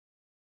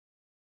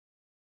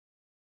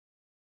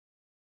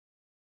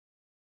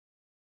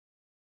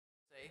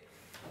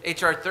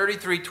H.R.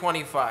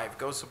 3325.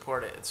 Go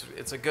support it.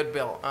 It's a good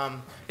bill.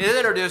 It is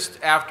introduced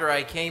after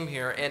I came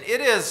here, and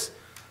it is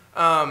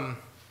a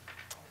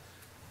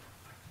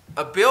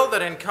bill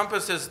that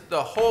encompasses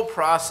the whole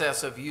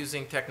process of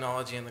using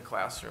technology in the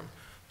classroom.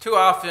 Too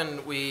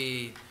often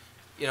we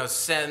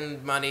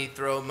send money,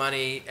 throw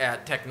money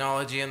at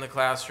technology in the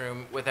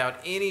classroom without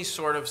any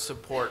sort of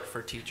support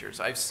for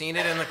teachers. I've seen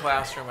it in the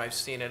classroom. I've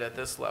seen it at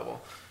this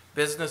level.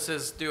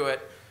 Businesses do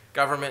it.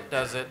 Government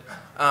does it.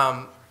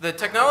 The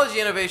Technology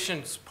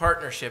Innovations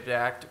Partnership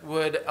Act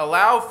would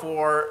allow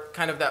for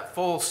kind of that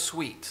full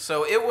suite.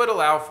 So it would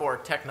allow for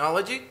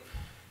technology.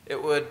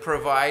 It would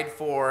provide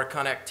for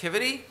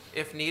connectivity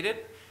if needed.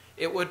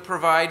 It would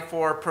provide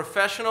for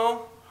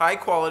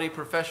high-quality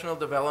professional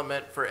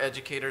development for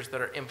educators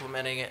that are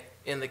implementing it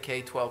in the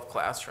K-12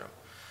 classroom.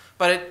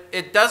 But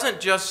it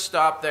doesn't just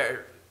stop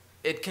there.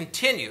 It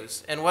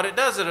continues. And what it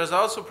does, it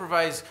also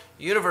provides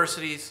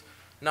universities,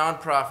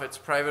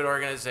 nonprofits, private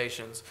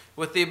organizations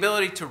with the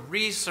ability to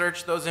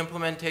research those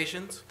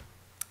implementations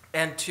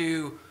and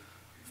to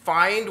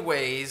find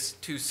ways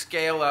to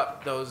scale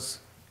up those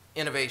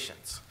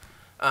innovations.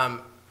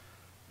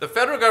 The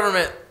federal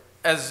government,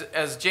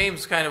 as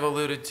James kind of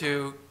alluded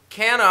to,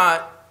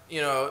 cannot,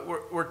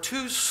 we're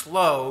too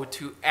slow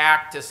to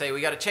act to say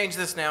we got to change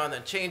this now and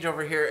then change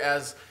over here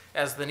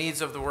as the needs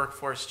of the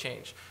workforce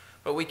change.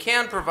 But we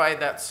can provide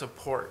that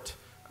support.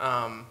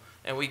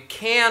 And we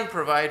can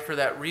provide for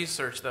that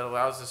research that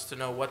allows us to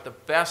know what the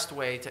best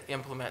way to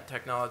implement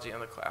technology in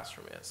the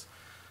classroom is.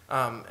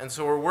 And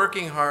so we're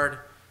working hard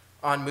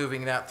on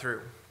moving that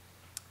through.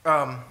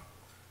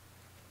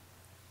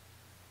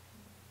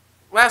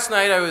 Last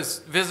night I was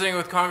visiting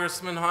with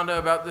Congressman Honda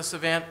about this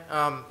event,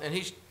 and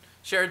he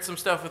shared some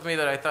stuff with me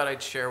that I thought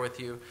I'd share with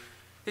you.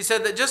 He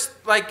said that just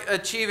like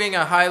achieving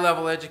a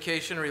high-level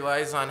education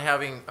relies on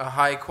having a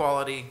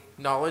high-quality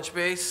knowledge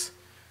base,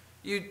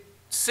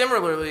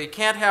 similarly, you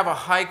can't have a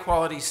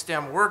high-quality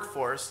STEM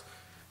workforce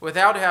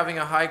without having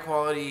a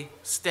high-quality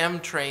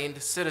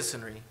STEM-trained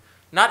citizenry.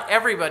 Not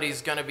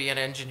everybody's going to be an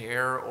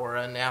engineer or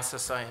a NASA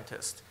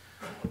scientist.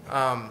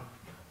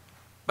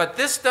 But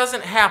this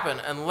doesn't happen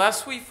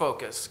unless we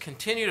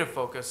continue to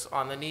focus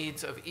on the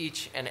needs of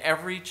each and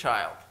every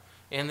child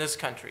in this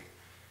country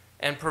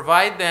and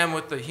provide them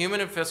with the human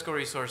and fiscal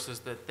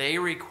resources that they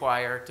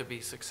require to be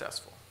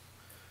successful.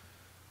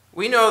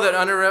 We know that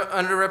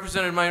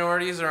underrepresented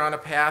minorities are on a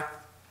path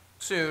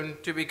soon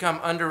to become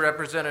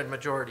underrepresented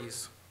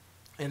majorities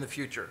in the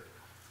future.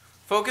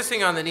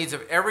 Focusing on the needs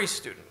of every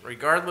student,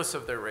 regardless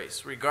of their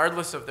race,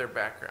 regardless of their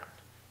background,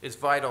 is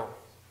vital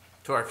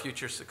to our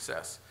future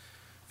success.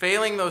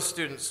 Failing those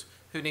students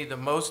who need the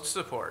most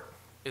support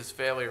is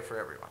failure for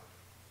everyone.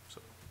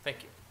 So,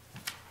 thank you.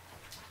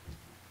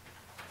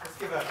 Let's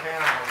give a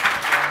panel.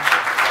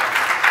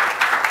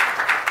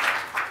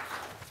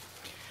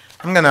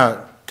 I'm going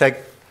to take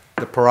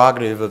the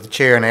prerogative of the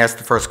chair and ask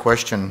the first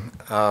question.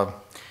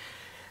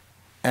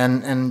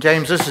 And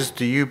James, this is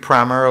to you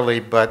primarily,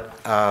 but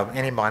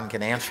anyone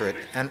can answer it.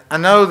 And I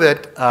know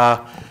that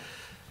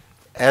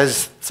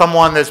as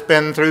someone that's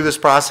been through this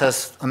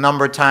process a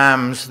number of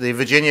times, the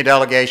Virginia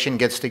delegation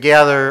gets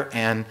together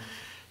and,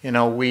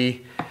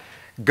 we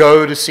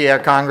go to see our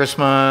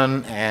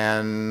congressman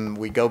and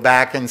we go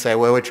back and say,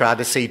 well, we tried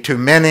to see too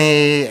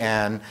many,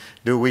 and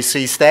do we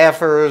see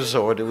staffers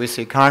or do we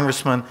see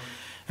congressmen?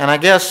 And I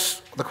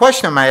guess the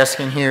question I'm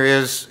asking here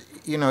is,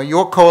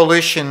 your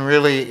coalition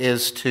really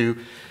is to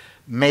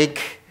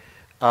make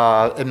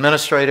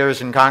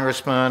administrators and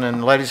congressmen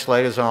and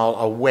legislators all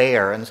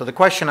aware. And so the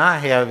question I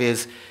have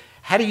is,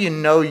 how do you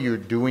know you're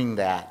doing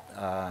that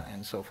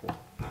and so forth?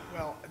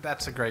 Well,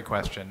 that's a great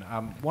question.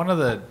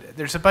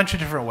 There's a bunch of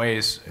different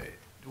ways.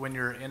 When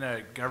you're in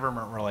a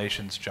government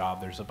relations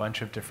job, there's a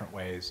bunch of different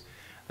ways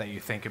that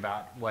you think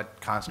about what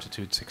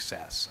constitutes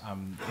success.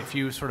 If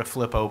you sort of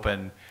flip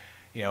open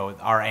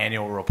our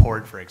annual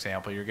report, for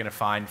example, you're going to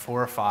find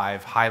 4 or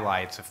 5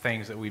 highlights of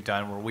things that we've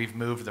done where we've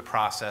moved the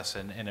process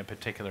in a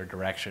particular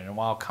direction. And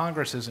while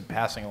Congress isn't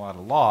passing a lot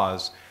of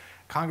laws,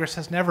 Congress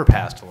has never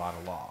passed a lot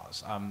of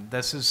laws.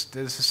 This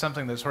is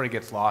something that sort of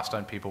gets lost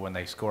on people when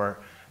they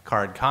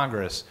scorecard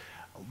Congress.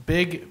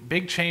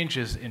 Big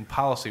changes in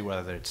policy,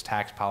 whether it's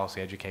tax policy,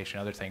 education,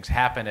 other things,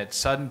 happen at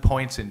sudden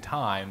points in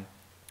time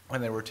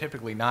when they were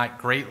typically not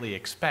greatly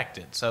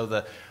expected. So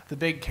the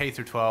big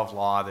K-12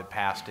 law that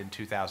passed in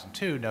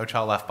 2002, No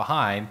Child Left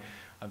Behind,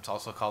 it's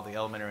also called the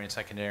Elementary and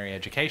Secondary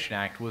Education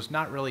Act, was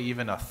not really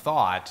even a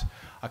thought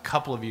a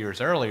couple of years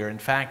earlier. In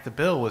fact, the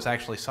bill was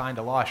actually signed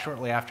to law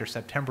shortly after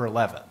September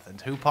 11th. And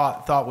who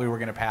thought we were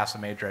going to pass a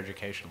major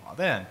education law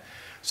then?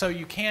 So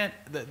you can't,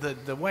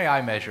 the way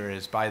I measure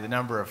is by the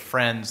number of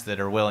friends that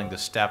are willing to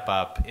step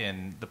up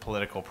in the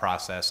political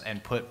process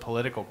and put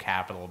political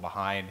capital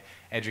behind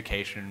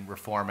education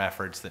reform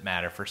efforts that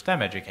matter for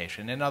STEM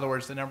education. In other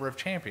words, the number of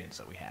champions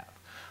that we have.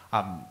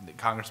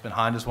 Congressman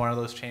Hunt is one of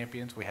those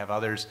champions. We have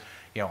others,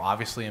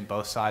 obviously in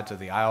both sides of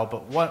the aisle.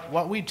 But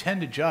what we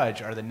tend to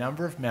judge are the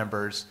number of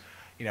members,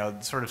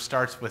 sort of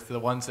starts with the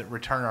ones that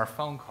return our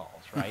phone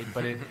calls, right?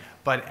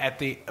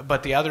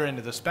 But the other end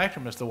of the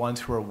spectrum is the ones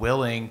who are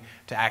willing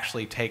to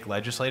actually take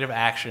legislative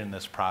action in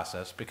this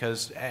process,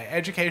 because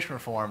education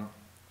reform,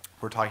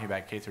 we're talking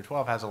about K through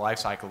 12, has a life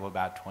cycle of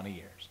about 20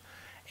 years.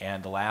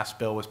 And the last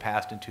bill was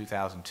passed in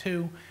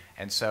 2002,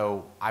 and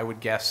so I would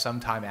guess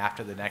sometime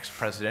after the next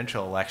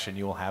presidential election,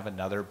 you will have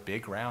another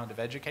big round of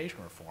education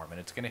reform, and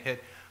it's going to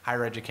hit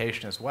higher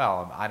education as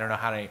well. I don't know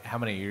how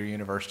many of your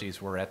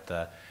universities were at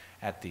the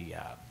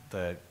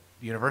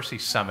university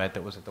summit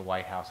that was at the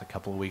White House a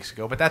couple of weeks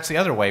ago, but that's the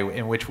other way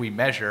in which we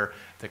measure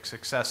the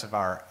success of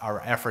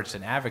our efforts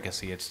in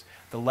advocacy. It's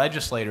the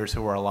legislators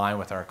who are aligned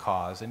with our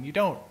cause, and you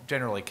don't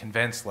generally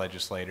convince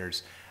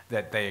legislators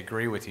that they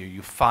agree with you.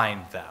 You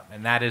find them,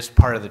 and that is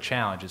part of the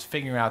challenge, is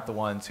figuring out the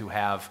ones who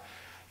have,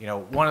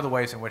 one of the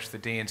ways in which the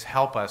deans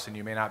help us, and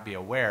you may not be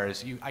aware,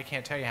 is I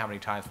can't tell you how many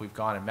times we've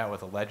gone and met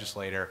with a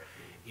legislator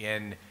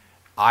in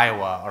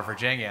Iowa or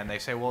Virginia, and they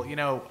say, well,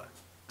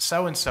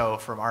 so-and-so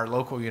from our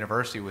local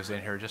university was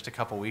in here just a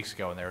couple weeks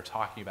ago, and they were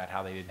talking about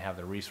how they didn't have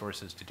the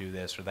resources to do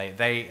this, or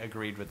they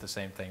agreed with the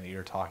same thing that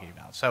you're talking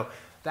about. So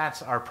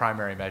that's our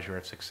primary measure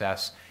of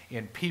success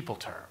in people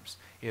terms,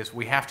 is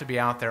we have to be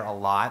out there a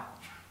lot.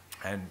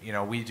 And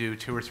we do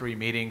 2 or 3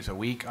 meetings a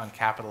week on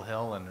Capitol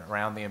Hill and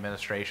around the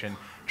administration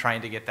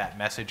trying to get that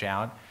message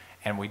out.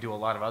 And we do a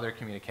lot of other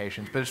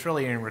communications, but it's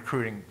really in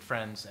recruiting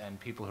friends and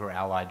people who are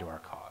allied to our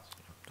cause.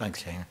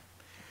 Thanks, Shane.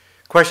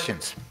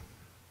 Questions?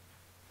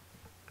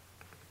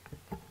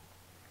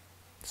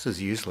 This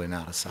is usually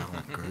not a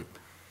silent group,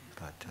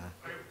 but...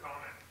 I have a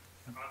comment.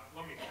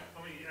 Let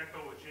me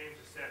echo what James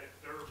has said.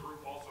 Their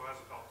group also has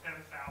about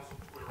 10,000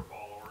 Twitter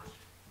followers,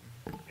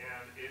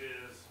 and it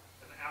is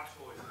an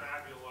absolutely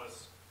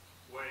fabulous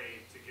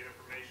way to get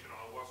information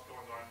on what's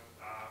going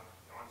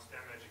on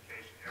STEM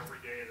education.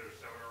 Every day there's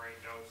 7 or 8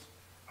 notes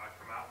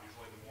come out,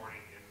 usually in the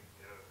morning, and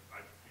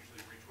I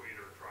usually retweet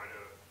or try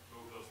to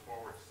move those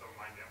forward to some of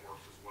my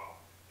networks as well.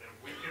 And if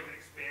we can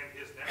expand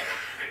his network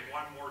to make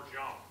one more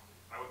jump,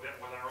 I would bet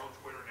with our own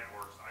Twitter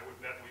networks, I would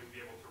bet we'd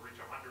be able to reach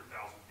 100,000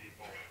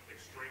 people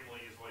extremely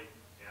easily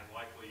and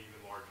likely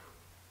even larger.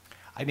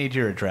 I need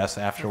your address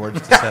afterwards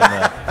to send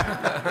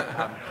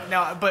that.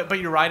 No, but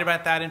you're right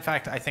about that. In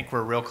fact, I think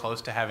we're real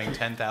close to having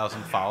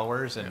 10,000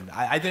 followers, and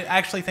I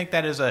actually think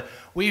that is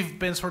we've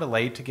been sort of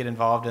late to get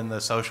involved in the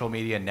social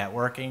media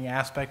networking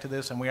aspect of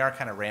this, and we are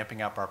kind of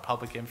ramping up our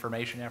public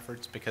information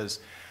efforts,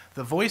 because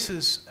the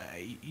voices,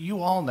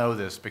 you all know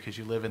this because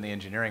you live in the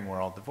engineering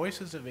world, the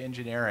voices of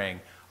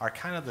engineering are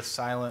kind of the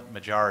silent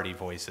majority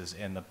voices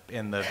in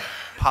the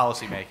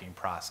policymaking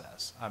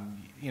process.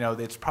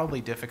 It's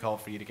probably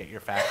difficult for you to get your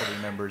faculty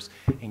members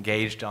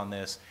engaged on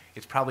this.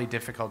 It's probably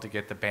difficult to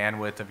get the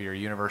bandwidth of your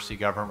university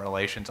government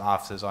relations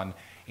offices on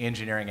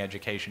engineering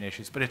education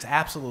issues, but it's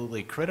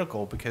absolutely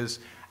critical, because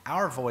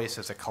our voice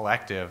as a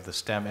collective, the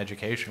STEM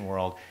education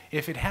world,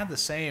 if it had the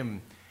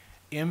same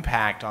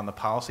impact on the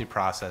policy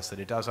process that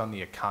it does on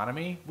the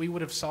economy, we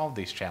would have solved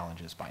these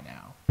challenges by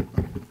now.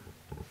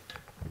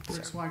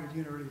 Rick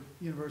Swigert,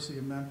 University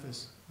of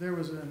Memphis. There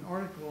was an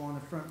article on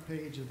the front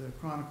page of the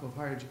Chronicle of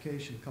Higher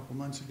Education a couple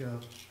months ago,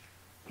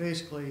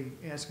 basically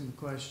asking the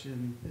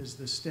question, is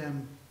the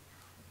STEM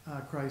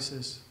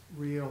crisis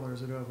real or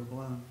is it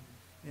overblown?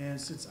 And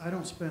since I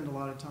don't spend a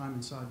lot of time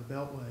inside the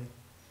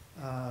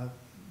Beltway,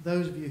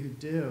 those of you who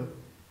do,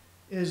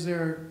 is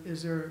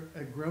there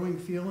a growing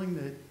feeling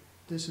that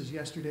this is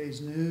yesterday's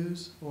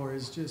news, or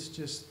is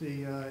just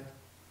the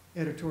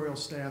editorial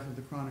staff of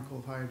the Chronicle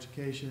of Higher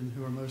Education,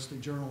 who are mostly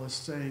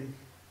journalists, saying,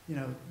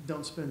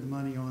 don't spend the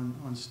money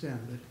on STEM?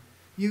 But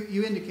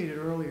you indicated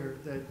earlier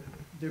that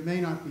there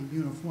may not be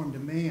uniform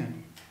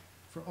demand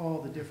for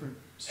all the different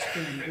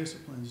STEM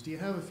disciplines. Do you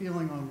have a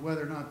feeling on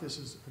whether or not this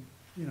is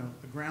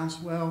a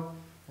groundswell,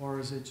 or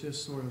is it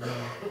just sort of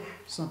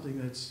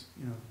something that's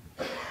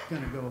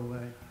going to go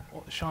away?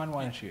 Well, Shawn,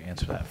 why don't you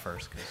answer that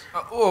first?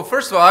 Well,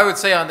 first of all, I would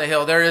say on the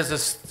Hill, there is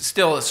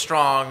still a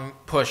strong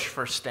push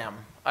for STEM.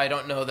 I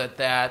don't know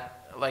that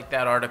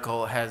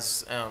article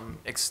has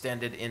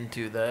extended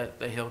into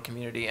the Hill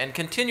community, and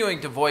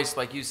continuing to voice,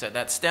 like you said,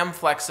 that STEM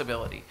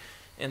flexibility,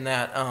 in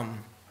that,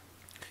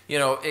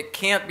 it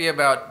can't be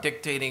about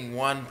dictating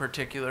one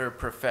particular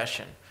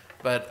profession,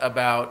 but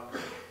about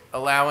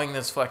allowing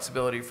this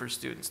flexibility for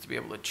students to be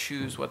able to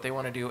choose what they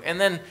want to do,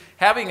 and then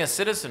having a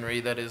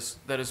citizenry that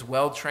is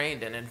well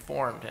trained and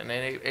informed and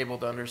able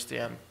to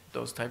understand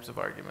those types of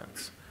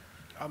arguments.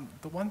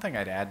 The one thing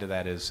I'd add to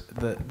that is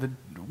the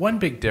one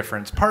big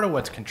difference, part of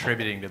what's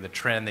contributing to the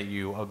trend that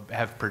you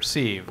have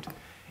perceived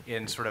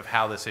in sort of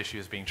how this issue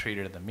is being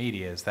treated in the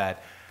media, is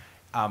that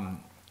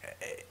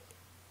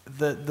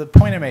the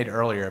point I made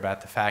earlier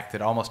about the fact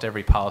that almost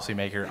every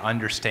policymaker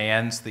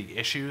understands the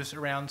issues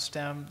around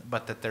STEM,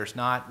 but that there's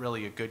not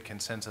really a good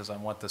consensus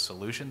on what the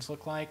solutions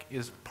look like,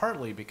 is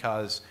partly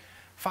because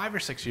 5 or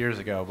 6 years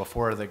ago,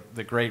 before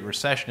the Great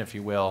Recession, if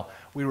you will,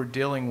 we were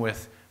dealing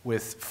with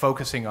with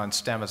focusing on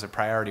STEM as a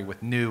priority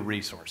with new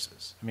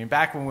resources. I mean,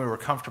 back when we were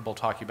comfortable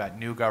talking about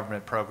new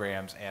government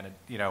programs and,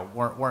 you know,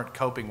 weren't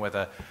coping with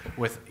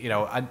you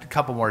know, a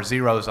couple more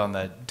zeros on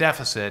the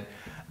deficit,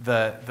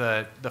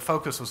 the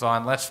focus was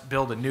on let's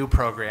build a new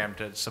program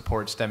to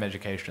support STEM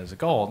education as a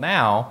goal.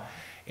 Now,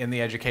 in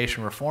the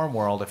education reform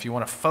world, if you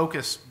want to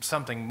focus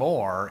something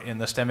more in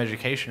the STEM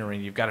education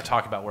arena, you've got to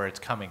talk about where it's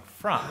coming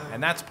from.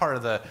 And that's part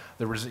of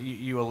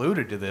you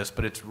alluded to this,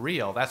 but it's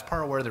real. That's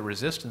part of where the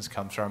resistance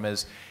comes from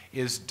is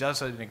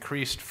does an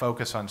increased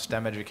focus on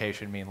STEM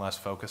education mean less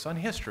focus on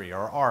history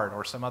or art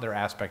or some other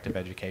aspect of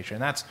education?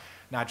 And that's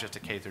not just a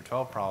K through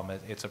 12 problem,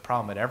 it's a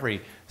problem at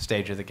every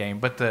stage of the game.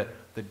 But the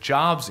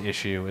jobs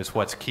issue is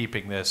what's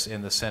keeping this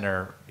in the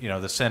center, you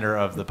know, the center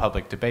of the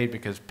public debate,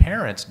 because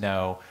parents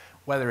know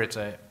whether it's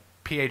a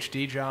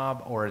PhD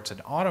job or it's an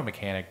auto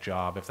mechanic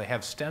job, if they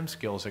have STEM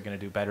skills, they're going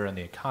to do better in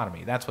the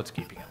economy. That's what's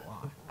keeping it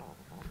alive.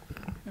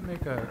 Let me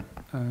make a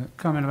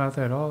comment about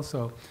that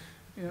also.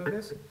 You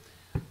know,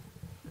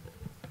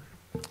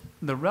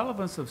 the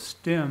relevance of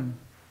STEM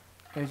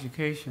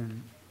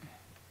education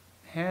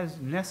has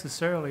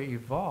necessarily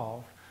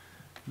evolved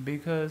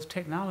because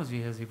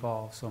technology has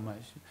evolved so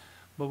much.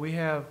 But we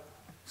have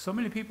so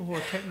many people who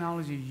are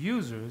technology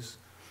users,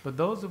 but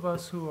those of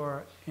us who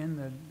are in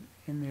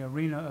the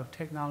arena of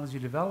technology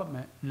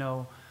development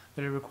know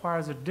that it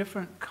requires a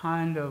different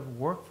kind of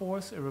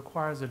workforce, it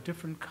requires a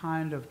different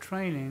kind of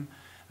training,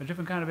 a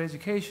different kind of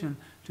education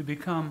to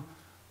become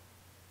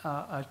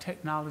a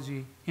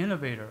technology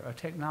innovator, a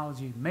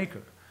technology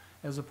maker,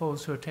 as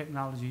opposed to a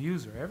technology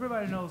user.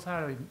 Everybody knows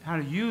how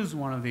to use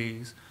one of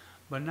these,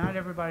 but not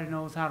everybody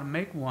knows how to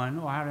make one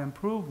or how to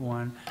improve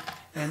one.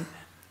 And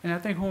I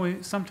think when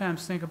we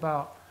sometimes think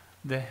about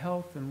the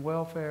health and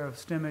welfare of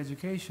STEM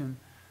education,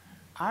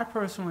 I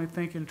personally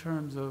think in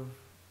terms of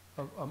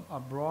a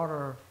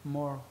broader,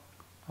 more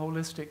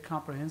holistic,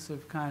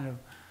 comprehensive kind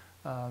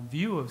of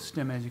view of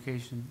STEM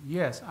education.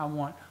 Yes, I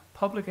want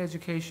public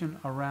education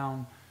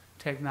around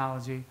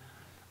technology,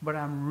 but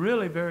I'm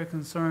really very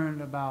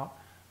concerned about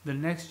the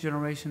next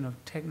generation of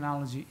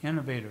technology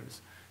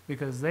innovators,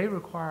 because they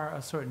require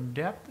a certain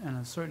depth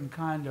and a certain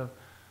kind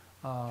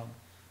of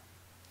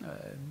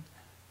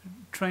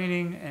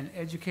training and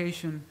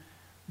education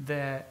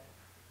that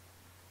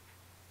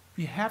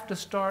you have to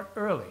start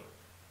early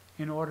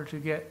in order to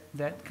get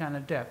that kind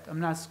of depth. I'm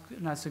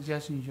not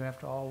suggesting you have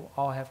to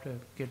all have to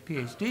get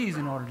PhDs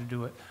in order to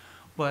do it,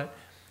 but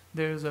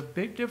there's a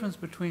big difference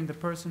between the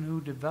person who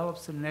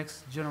develops the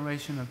next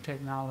generation of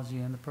technology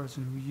and the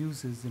person who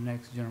uses the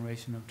next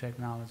generation of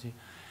technology.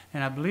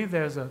 And I believe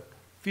there's a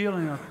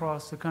feeling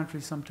across the country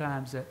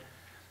sometimes that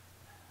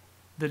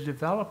the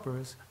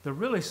developers, the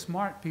really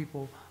smart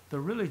people, the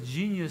really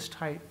genius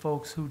type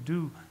folks who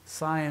do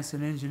science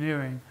and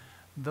engineering,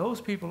 those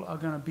people are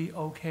going to be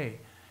okay.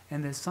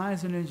 And that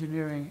science and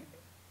engineering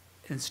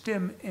and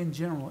STEM in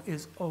general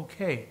is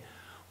okay.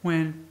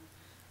 When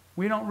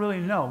we don't really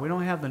know, we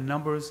don't have the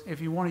numbers. If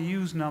you want to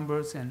use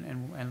numbers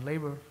and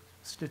labor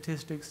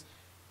statistics,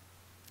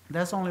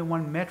 that's only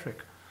one metric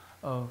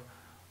of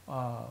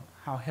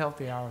how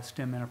healthy our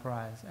STEM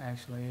enterprise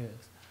actually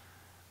is.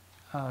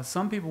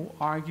 Some people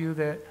argue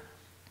that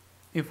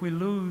if we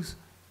lose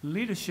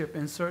leadership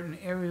in certain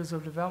areas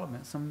of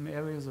development, some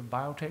areas of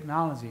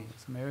biotechnology,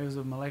 some areas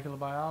of molecular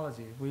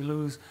biology, if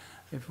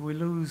we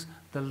lose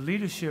the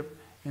leadership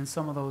in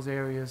some of those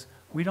areas,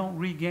 we don't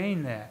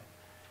regain that.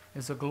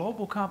 It's a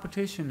global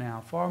competition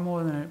now, far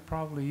more than it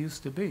probably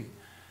used to be.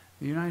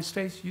 The United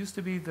States used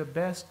to be the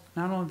best,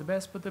 not only the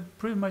best, but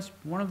pretty much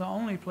one of the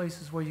only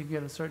places where you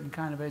get a certain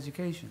kind of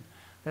education.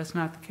 That's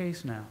not the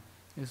case now.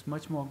 It's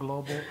much more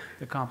global,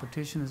 the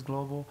competition is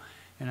global,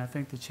 and I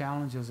think the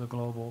challenges are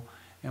global.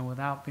 And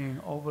without being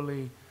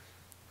overly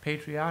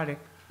patriotic,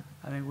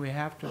 I think we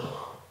have to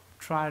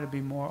try to be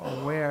more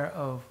aware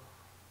of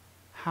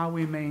how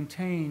we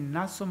maintain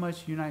not so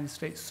much United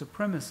States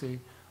supremacy,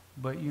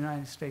 but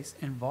United States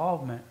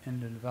involvement in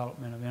the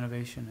development of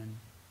innovation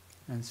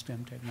and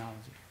STEM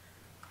technology.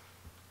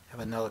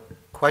 Have another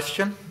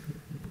question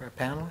for our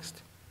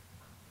panelist?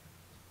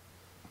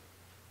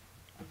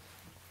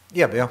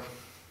 Yeah, Bill.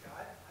 I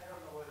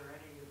don't know whether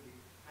any of the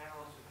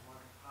panelists would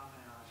want to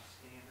comment on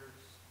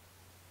standards.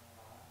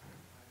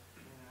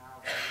 In and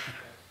out,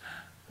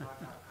 talk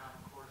about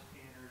Common Core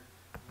standards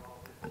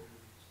relative to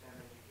STEM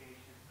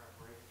education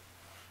preparation.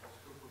 This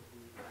group would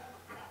be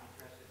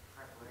interested in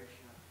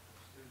preparation of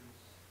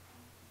students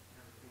in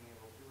terms of being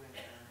able to do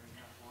engineering,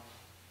 not one.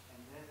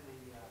 And then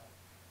the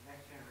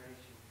next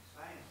generation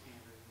science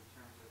standards in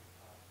terms of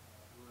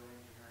where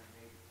engineering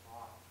may be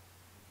taught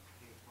in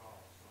K-12.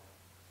 So I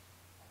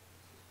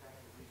suspect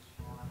at least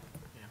Shawn.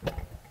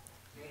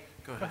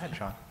 Go ahead,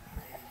 Shawn.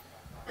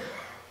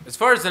 As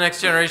far as the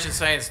next generation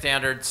science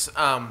standards,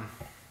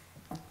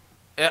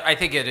 I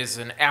think it is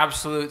an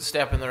absolute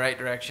step in the right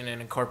direction in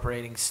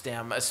incorporating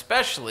STEM,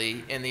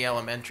 especially in the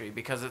elementary,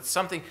 because that's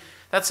something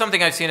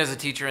I've seen as a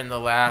teacher in the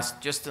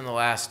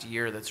last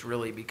year that's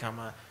really become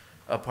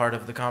a a part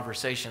of the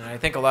conversation. And I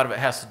think a lot of it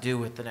has to do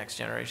with the next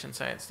generation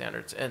science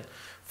standards and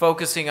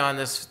focusing on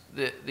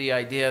the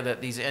idea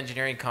that these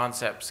engineering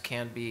concepts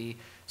can be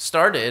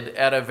started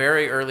at a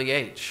very early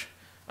age,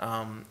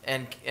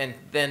 and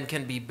then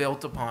can be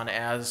built upon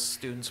as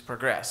students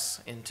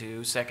progress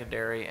into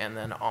secondary and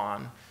then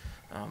on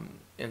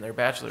in their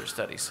bachelor's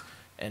studies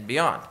and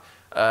beyond.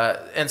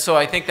 And so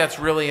I think that's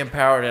really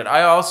empowered it.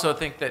 I also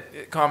think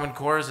that Common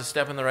Core is a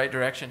step in the right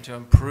direction to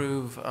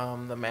improve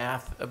the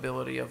math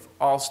ability of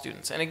all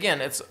students. And again,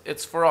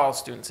 it's for all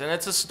students, and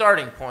it's a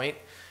starting point.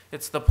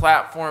 It's the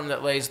platform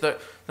that lays the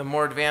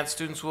more advanced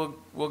students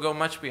will go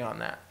much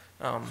beyond that.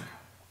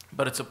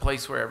 But it's a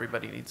place where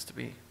everybody needs to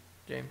be.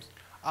 James?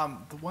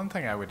 The one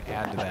thing I would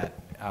add to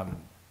that,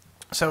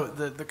 so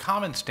the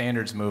common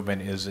standards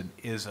movement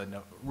is a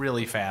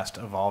really fast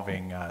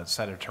evolving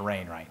set of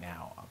terrain right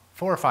now.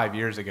 4 or 5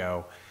 years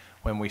ago,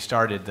 when we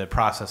started the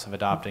process of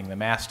adopting the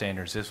math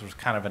standards, this was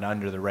kind of an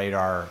under the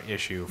radar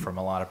issue from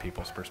a lot of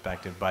people's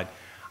perspective, but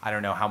I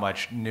don't know how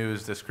much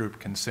news this group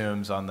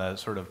consumes on the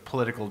sort of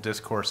political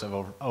discourse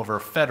of over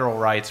federal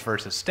rights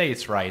versus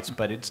states' rights,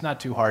 but it's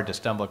not too hard to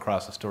stumble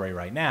across a story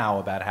right now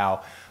about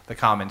how the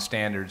common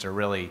standards are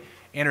really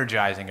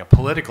energizing a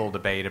political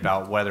debate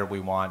about whether we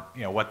want,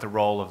 what the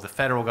role of the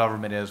federal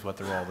government is, what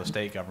the role of the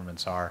state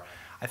governments are.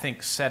 I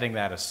think setting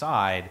that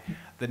aside,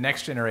 the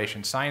next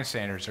generation science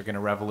standards are going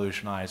to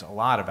revolutionize a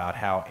lot about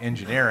how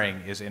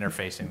engineering is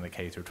interfacing the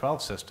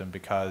K-12 system,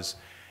 because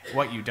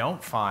what you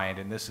don't find,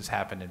 and this has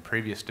happened in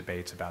previous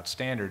debates about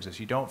standards, is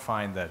you don't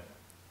find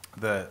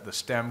the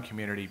STEM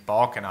community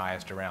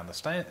balkanized around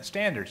the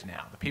standards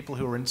now. The people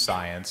who are in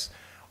science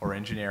or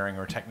engineering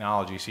or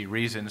technology see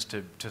reasons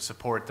to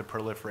support the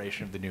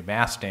proliferation of the new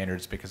math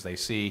standards because they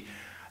see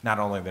not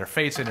only their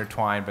fates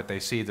intertwined, but they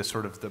see the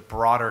sort of the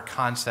broader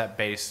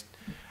concept-based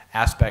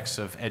aspects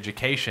of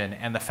education,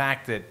 and the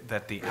fact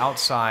that the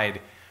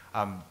outside,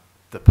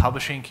 the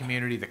publishing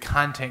community, the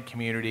content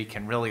community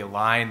can really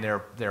align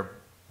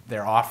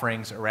their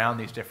offerings around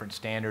these different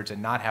standards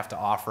and not have to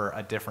offer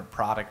a different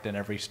product in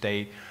every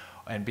state,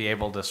 and be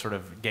able to sort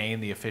of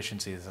gain the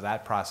efficiencies of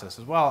that process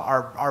as well,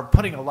 are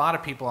putting a lot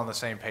of people on the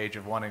same page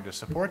of wanting to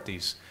support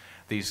these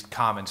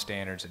common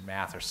standards in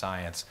math or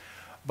science.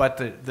 But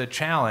the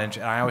challenge,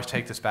 and I always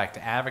take this back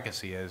to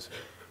advocacy, is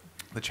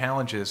the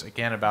challenge is,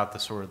 again, about the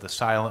sort of the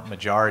silent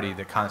majority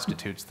that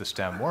constitutes the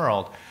STEM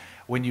world.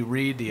 When you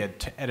read the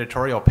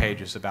editorial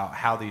pages about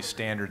how these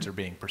standards are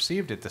being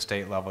perceived at the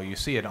state level, you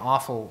see an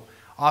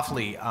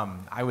awfully,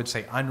 I would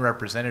say,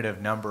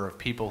 unrepresentative number of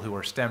people who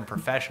are STEM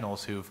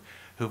professionals who've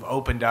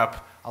opened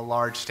up a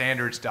large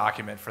standards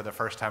document for the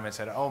first time and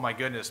said, oh my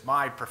goodness,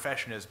 my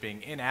profession is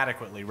being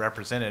inadequately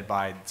represented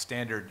by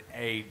standard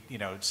A,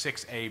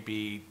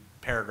 6AB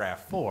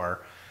paragraph 4.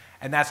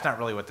 And that's not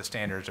really what the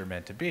standards are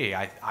meant to be.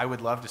 I would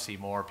love to see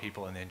more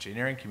people in the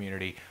engineering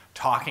community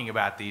talking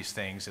about these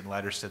things in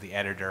letters to the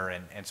editor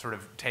and sort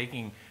of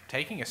taking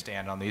a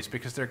stand on these,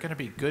 because they're going to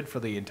be good for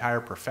the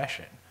entire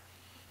profession.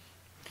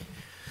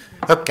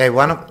 Okay,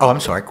 I'm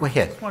sorry, go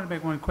ahead. I just want to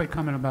make one quick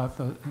comment about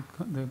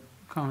the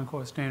Common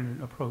Core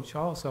standard approach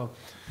also.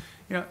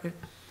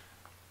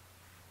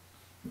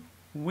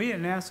 We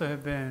at NASA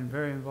have been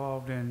very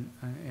involved in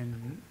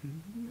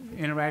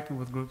interacting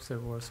with groups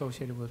that were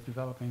associated with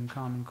developing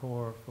Common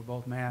Core for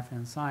both math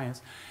and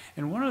science.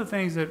 And one of the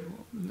things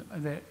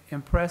that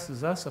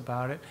impresses us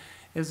about it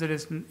is that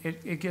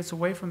it gets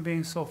away from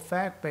being so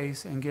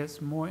fact-based and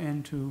gets more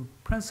into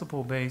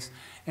principle-based,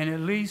 and it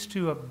leads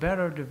to a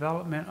better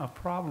development of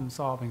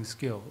problem-solving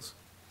skills.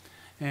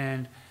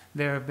 And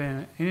there have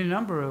been any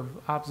number of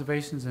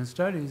observations and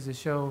studies that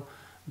show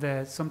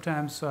that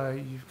sometimes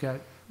you've got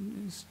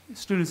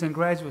students in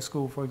graduate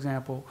school, for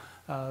example.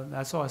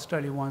 I saw a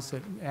study once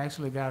that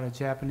actually got a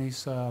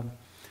Japanese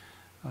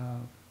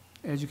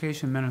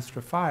education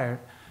minister fired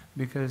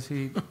because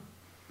he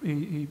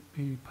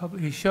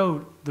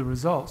showed the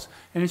results,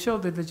 and it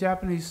showed that the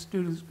Japanese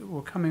students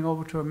were coming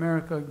over to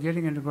America,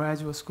 getting into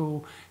graduate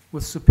school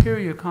with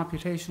superior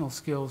computational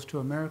skills to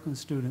American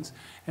students,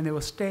 and they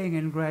were staying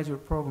in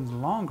graduate programs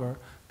longer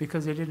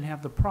because they didn't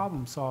have the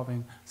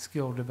problem-solving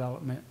skill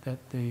development that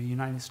the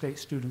United States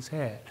students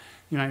had.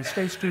 United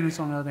States students,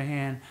 on the other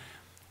hand,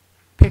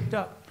 picked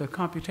up the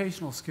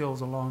computational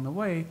skills along the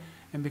way,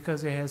 and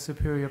because they had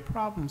superior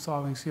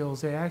problem-solving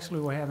skills, they actually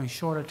were having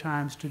shorter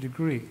times to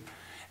degree.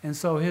 And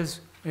so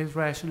his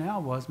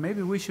rationale was,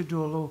 maybe we should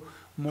do a little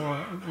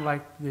more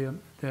like the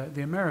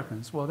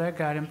Americans. Well, that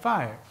got him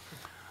fired.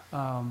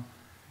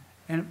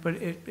 But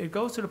it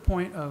goes to the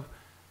point of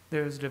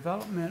there's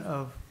development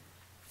of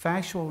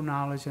factual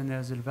knowledge and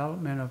there's a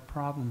development of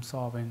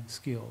problem-solving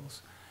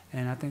skills.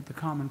 And I think the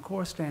Common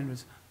Core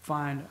standards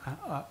find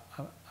a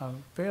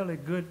fairly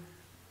good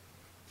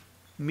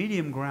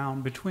medium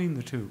ground between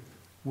the two,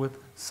 with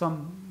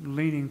some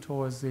leaning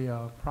towards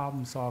the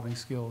problem-solving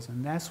skills.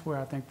 And that's where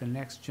I think the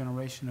next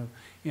generation of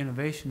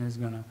innovation is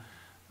going to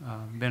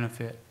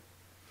benefit.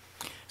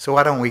 So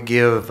why don't we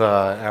give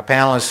our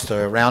panelists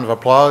a round of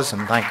applause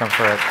and thank them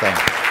for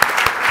it.